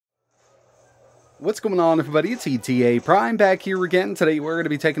What's going on, everybody? It's ETAPRIME back here again. Today we're going to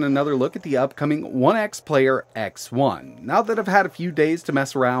be taking another look at the upcoming ONEXPLAYER X1. Now that I've had a few days to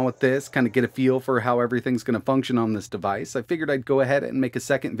mess around with this, kind of get a feel for how everything's going to function on this device, I figured I'd go ahead and make a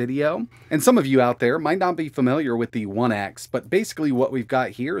second video. And some of you out there might not be familiar with the One X, but basically what we've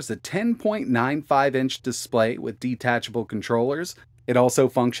got here is a 10.95-inch display with detachable controllers. It also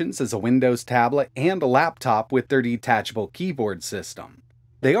functions as a Windows tablet and a laptop with their detachable keyboard system.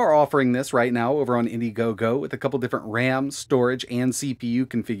 They are offering this right now over on Indiegogo with a couple different RAM, storage, and CPU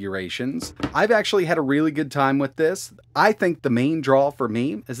configurations. I've actually had a really good time with this. I think the main draw for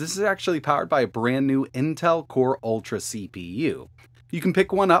me is this is actually powered by a brand new Intel Core Ultra CPU. You can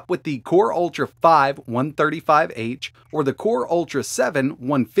pick one up with the Core Ultra 5 135H or the Core Ultra 7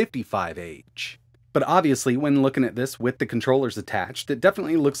 155H. But obviously, when looking at this with the controllers attached, it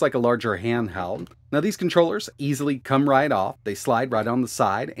definitely looks like a larger handheld. Now these controllers easily come right off, they slide right on the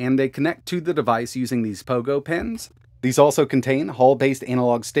side, and they connect to the device using these pogo pins. These also contain Hall-based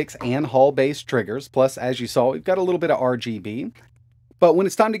analog sticks and Hall-based triggers, plus as you saw, we've got a little bit of RGB. But when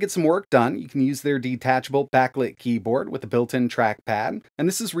it's time to get some work done, you can use their detachable backlit keyboard with a built-in trackpad. And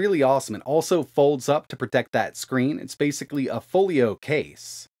this is really awesome. It also folds up to protect that screen. It's basically a folio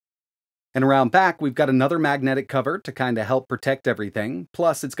case. And around back, we've got another magnetic cover to kind of help protect everything.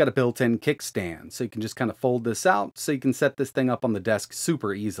 Plus, it's got a built-in kickstand, so you can just kind of fold this out so you can set this thing up on the desk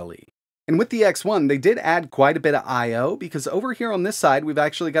super easily. And with the X1, they did add quite a bit of I/O because over here on this side, we've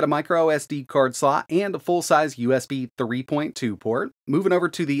actually got a micro SD card slot and a full-size USB 3.2 port. Moving over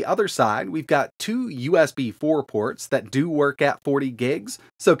to the other side, we've got two USB 4 ports that do work at 40 gigs,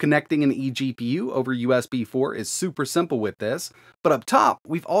 so connecting an eGPU over USB 4 is super simple with this. But up top,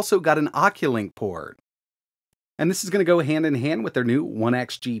 we've also got an Oculink port. And this is going to go hand in hand with their new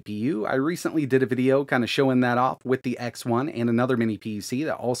 1X GPU. I recently did a video kind of showing that off with the X1 and another mini PC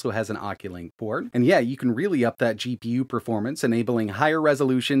that also has an Oculink port. And yeah, you can really up that GPU performance, enabling higher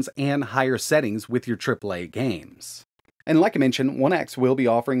resolutions and higher settings with your AAA games. And like I mentioned, 1X will be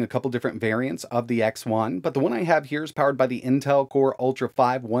offering a couple different variants of the X1, but the one I have here is powered by the Intel Core Ultra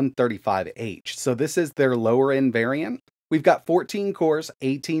 5 135H. So this is their lower end variant. We've got 14 cores,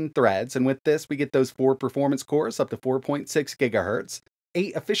 18 threads, and with this we get those 4 performance cores up to 4.6 GHz,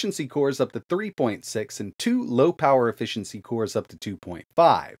 8 efficiency cores up to 3.6, and 2 low power efficiency cores up to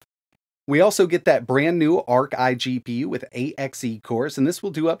 2.5. We also get that brand new Arc iGPU with 8 Xe cores, and this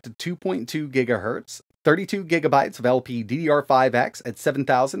will do up to 2.2 GHz, 32 GB of LPDDR5X at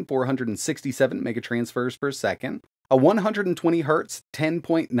 7,467 megatransfers per second, a 120 Hz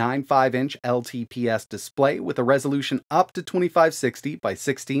 10.95-inch LTPS display with a resolution up to 2560 by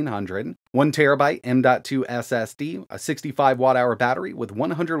 1600, 1 TB M.2 SSD, a 65 watt-hour battery with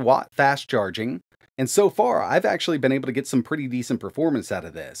 100 watt fast charging. And so far, I've actually been able to get some pretty decent performance out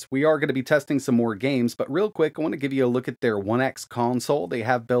of this. We are going to be testing some more games, but real quick, I want to give you a look at their 1X console they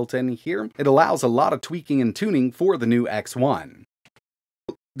have built in here. It allows a lot of tweaking and tuning for the new X1.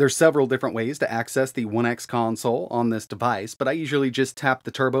 There's several different ways to access the 1X console on this device, but I usually just tap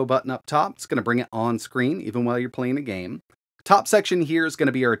the turbo button up top. It's going to bring it on screen even while you're playing a game. Top section here is going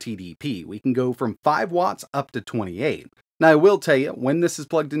to be our TDP. We can go from 5 watts up to 28. Now I will tell you, when this is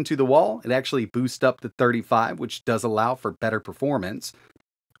plugged into the wall, it actually boosts up to 35, which does allow for better performance.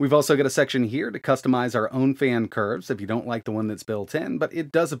 We've also got a section here to customize our own fan curves if you don't like the one that's built in, but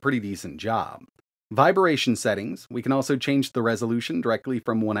it does a pretty decent job. Vibration settings, we can also change the resolution directly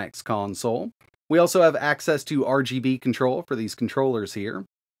from 1X console. We also have access to RGB control for these controllers here.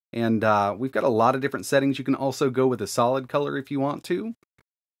 And we've got a lot of different settings. You can also go with a solid color if you want to.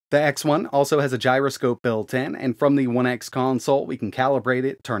 The X1 also has a gyroscope built in, and from the 1X console, we can calibrate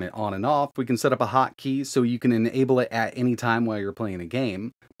it, turn it on and off. We can set up a hotkey so you can enable it at any time while you're playing a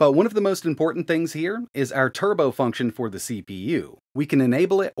game. But one of the most important things here is our turbo function for the CPU. We can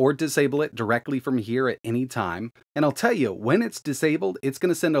enable it or disable it directly from here at any time. And I'll tell you, when it's disabled, it's going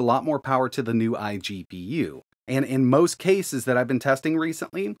to send a lot more power to the new iGPU. And in most cases that I've been testing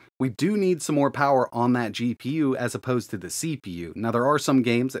recently, we do need some more power on that GPU as opposed to the CPU. Now there are some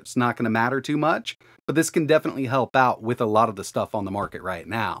games that's not going to matter too much, but this can definitely help out with a lot of the stuff on the market right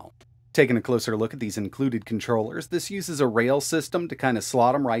now. Taking a closer look at these included controllers, this uses a rail system to kind of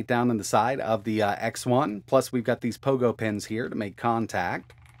slot them right down in the side of the X1. Plus we've got these pogo pins here to make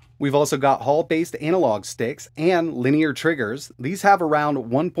contact. We've also got Hall-based analog sticks and linear triggers. These have around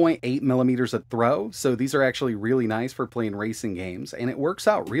 1.8 millimeters of throw, so these are actually really nice for playing racing games, and it works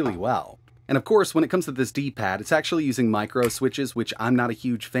out really well. And of course, when it comes to this D-pad, it's actually using micro switches, which I'm not a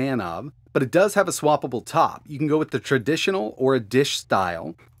huge fan of, but it does have a swappable top. You can go with the traditional or a dish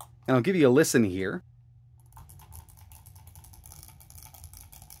style, and I'll give you a listen here.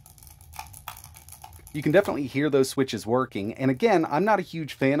 You can definitely hear those switches working, and again, I'm not a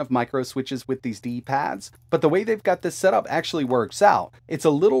huge fan of micro switches with these D-pads, but the way they've got this set up actually works out. It's a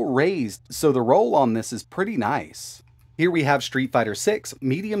little raised, so the roll on this is pretty nice. Here we have Street Fighter 6,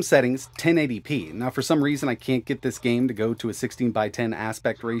 medium settings, 1080p. Now for some reason I can't get this game to go to a 16:10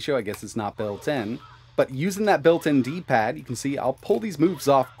 aspect ratio, I guess it's not built in. But using that built-in D-pad, you can see I'll pull these moves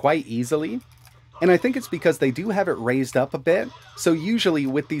off quite easily. And I think it's because they do have it raised up a bit. So usually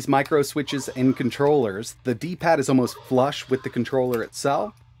with these micro switches and controllers, the D-pad is almost flush with the controller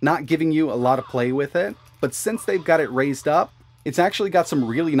itself, not giving you a lot of play with it. But since they've got it raised up, it's actually got some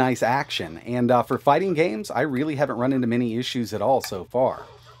really nice action. And for fighting games, I really haven't run into many issues at all so far.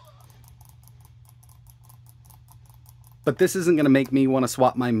 But this isn't going to make me want to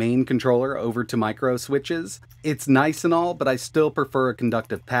swap my main controller over to micro switches. It's nice and all, but I still prefer a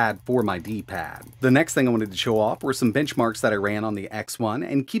conductive pad for my D-pad. The next thing I wanted to show off were some benchmarks that I ran on the X1,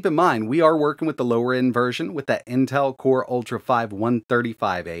 and keep in mind, we are working with the lower end version with that Intel Core Ultra 5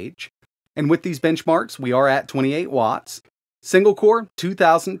 135H. And with these benchmarks, we are at 28 watts. Single core,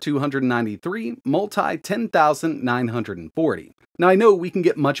 2,293, multi, 10,940. Now I know we can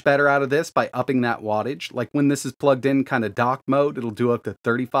get much better out of this by upping that wattage, like when this is plugged in kind of dock mode, it'll do up to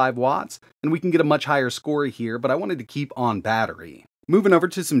 35 watts, and we can get a much higher score here, but I wanted to keep on battery. Moving over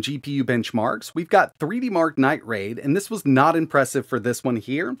to some GPU benchmarks, we've got 3D Mark Night Raid, and this was not impressive for this one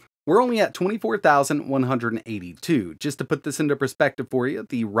here. We're only at 24,182. Just to put this into perspective for you,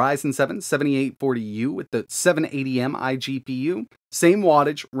 the Ryzen 7 7840U with the 780M iGPU, same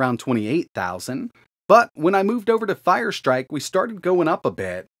wattage, around 28,000. But when I moved over to Firestrike, we started going up a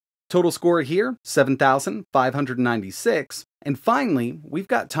bit. Total score here, 7,596. And finally, we've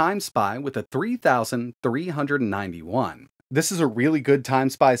got Time Spy with a 3,391. This is a really good Time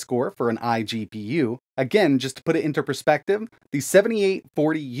Spy score for an iGPU. Again, just to put it into perspective, the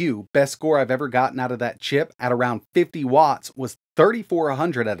 7840U, best score I've ever gotten out of that chip at around 50 watts, was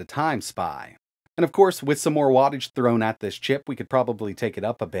 3,400 at a Time Spy. And of course, with some more wattage thrown at this chip, we could probably take it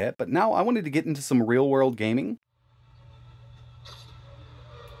up a bit, but now I wanted to get into some real-world gaming.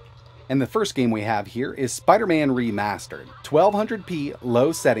 And the first game we have here is Spider-Man Remastered. 1200p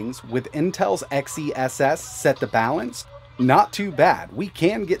low settings with Intel's XeSS set to balance. Not too bad. We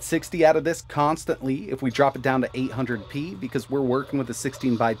can get 60 out of this constantly if we drop it down to 800p because we're working with a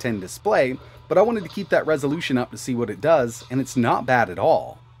 16:10 display, but I wanted to keep that resolution up to see what it does, and it's not bad at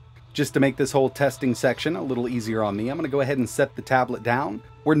all. Just to make this whole testing section a little easier on me, I'm going to go ahead and set the tablet down.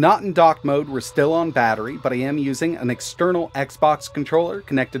 We're not in dock mode, we're still on battery, but I am using an external Xbox controller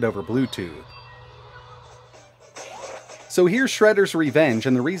connected over Bluetooth. So here's Shredder's Revenge,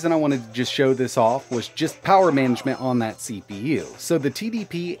 and the reason I wanted to just show this off was just power management on that CPU. So the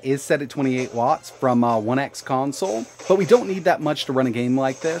TDP is set at 28 watts from One X console, but we don't need that much to run a game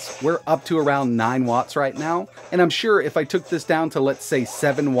like this. We're up to around 9 watts right now, and I'm sure if I took this down to, let's say,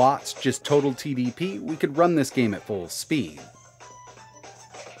 7 watts, just total TDP, we could run this game at full speed.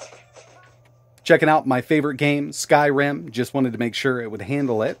 Checking out my favorite game, Skyrim. Just wanted to make sure it would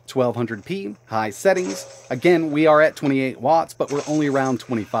handle it. 1200p, high settings. Again, we are at 28 watts, but we're only around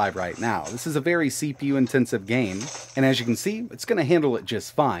 25 right now. This is a very CPU intensive game, and as you can see, it's going to handle it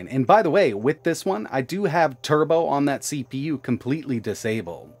just fine. And by the way, with this one, I do have turbo on that CPU completely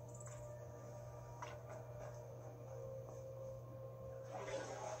disabled.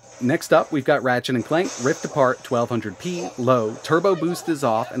 Next up, we've got Ratchet & Clank Rift Apart 1200p, low, turbo boost is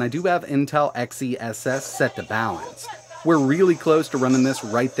off, and I do have Intel XeSS set to balance. We're really close to running this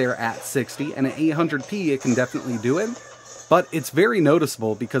right there at 60, and at 800p it can definitely do it, but it's very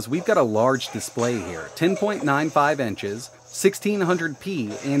noticeable because we've got a large display here, 10.95 inches,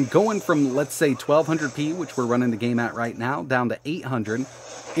 1600p, and going from, let's say, 1200p, which we're running the game at right now, down to 800,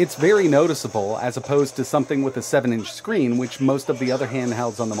 it's very noticeable as opposed to something with a 7-inch screen, which most of the other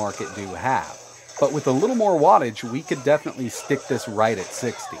handhelds on the market do have. But with a little more wattage, we could definitely stick this right at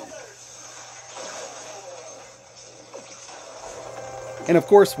 60. And of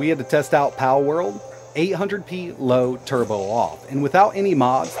course, we had to test out PALWORLD, 800p low, turbo off. And without any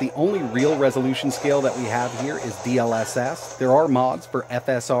mods, the only real resolution scale that we have here is DLSS. There are mods for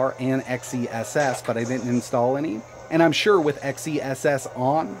FSR and XeSS, but I didn't install any. And I'm sure with XeSS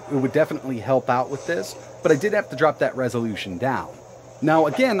on, it would definitely help out with this, but I did have to drop that resolution down. Now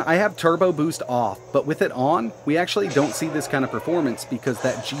again, I have turbo boost off, but with it on, we actually don't see this kind of performance because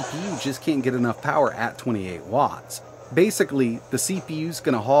that GPU just can't get enough power at 28 watts. Basically, the CPU's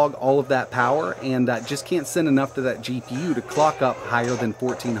going to hog all of that power and just can't send enough to that GPU to clock up higher than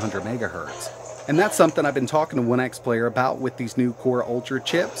 1400 megahertz. And that's something I've been talking to ONEXPLAYER about with these new Core Ultra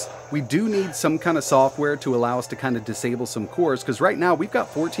chips. We do need some kind of software to allow us to kind of disable some cores, because right now we've got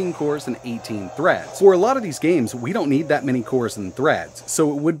 14 cores and 18 threads. For a lot of these games, we don't need that many cores and threads,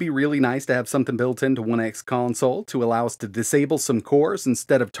 so it would be really nice to have something built into ONEX console to allow us to disable some cores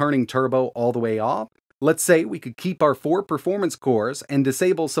instead of turning turbo all the way off. Let's say we could keep our 4 performance cores and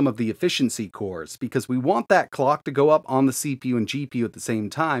disable some of the efficiency cores, because we want that clock to go up on the CPU and GPU at the same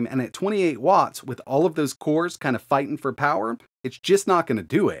time, and at 28 watts, with all of those cores kind of fighting for power, it's just not going to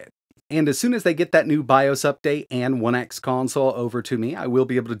do it. And as soon as they get that new BIOS update and ONEX console over to me, I will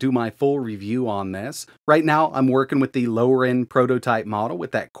be able to do my full review on this. Right now, I'm working with the lower end prototype model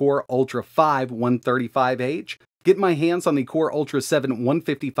with that Core Ultra 5 135H. Getting my hands on the Core Ultra 7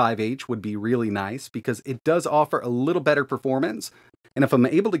 155H would be really nice because it does offer a little better performance. And if I'm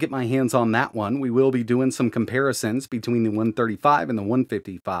able to get my hands on that one, we will be doing some comparisons between the 135 and the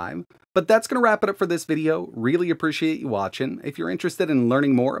 155. But that's going to wrap it up for this video. Really appreciate you watching. If you're interested in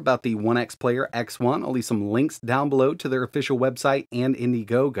learning more about the ONEXPLAYER X1, I'll leave some links down below to their official website and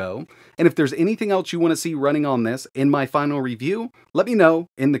Indiegogo. And if there's anything else you want to see running on this in my final review, let me know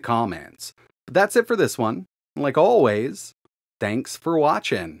in the comments. But that's it for this one. Like always, thanks for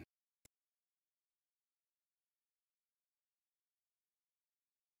watching.